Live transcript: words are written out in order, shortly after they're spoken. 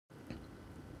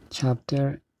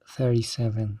Chapter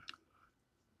 37.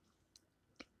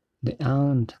 The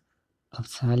aunt of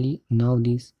Sally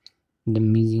noticed the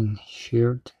missing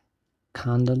shirt,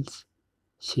 candles,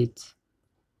 sheets,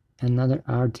 and other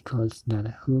articles that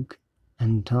Hook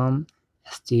and Tom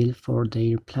steal for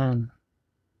their plan.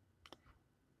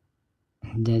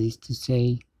 That is to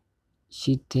say,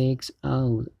 she takes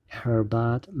out her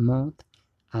bad mood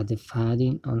at the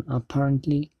fighting on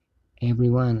apparently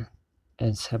everyone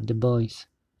except the boys.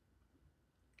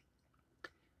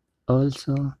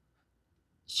 Also,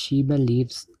 she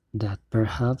believes that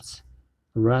perhaps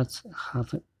rats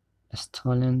have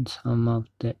stolen some of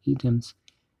the items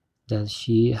that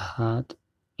she had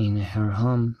in her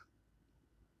home.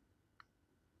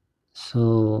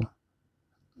 So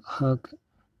Huck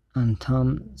and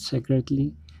Tom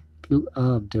secretly plug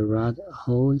up the rat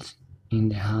holes in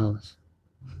the house.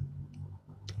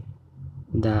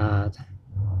 That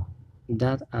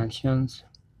actions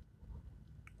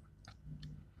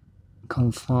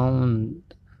confound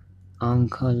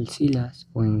Uncle Silas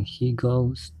when he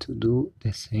goes to do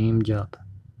the same job.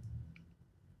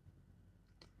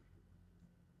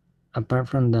 Apart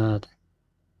from that,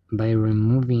 by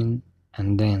removing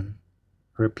and then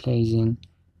replacing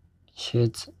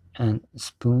sheets and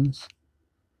spoons,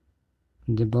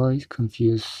 the boys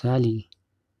confuse Sally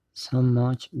so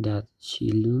much that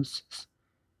she loses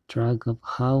track of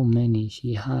how many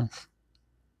she has.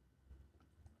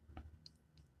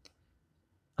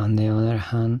 On the other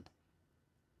hand,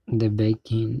 the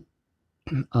baking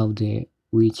of the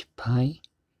witch pie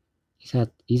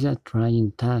is a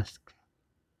trying task,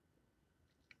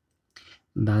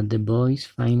 but the boys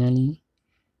finally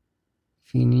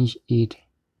finish it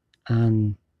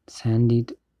and send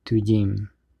it to Jim.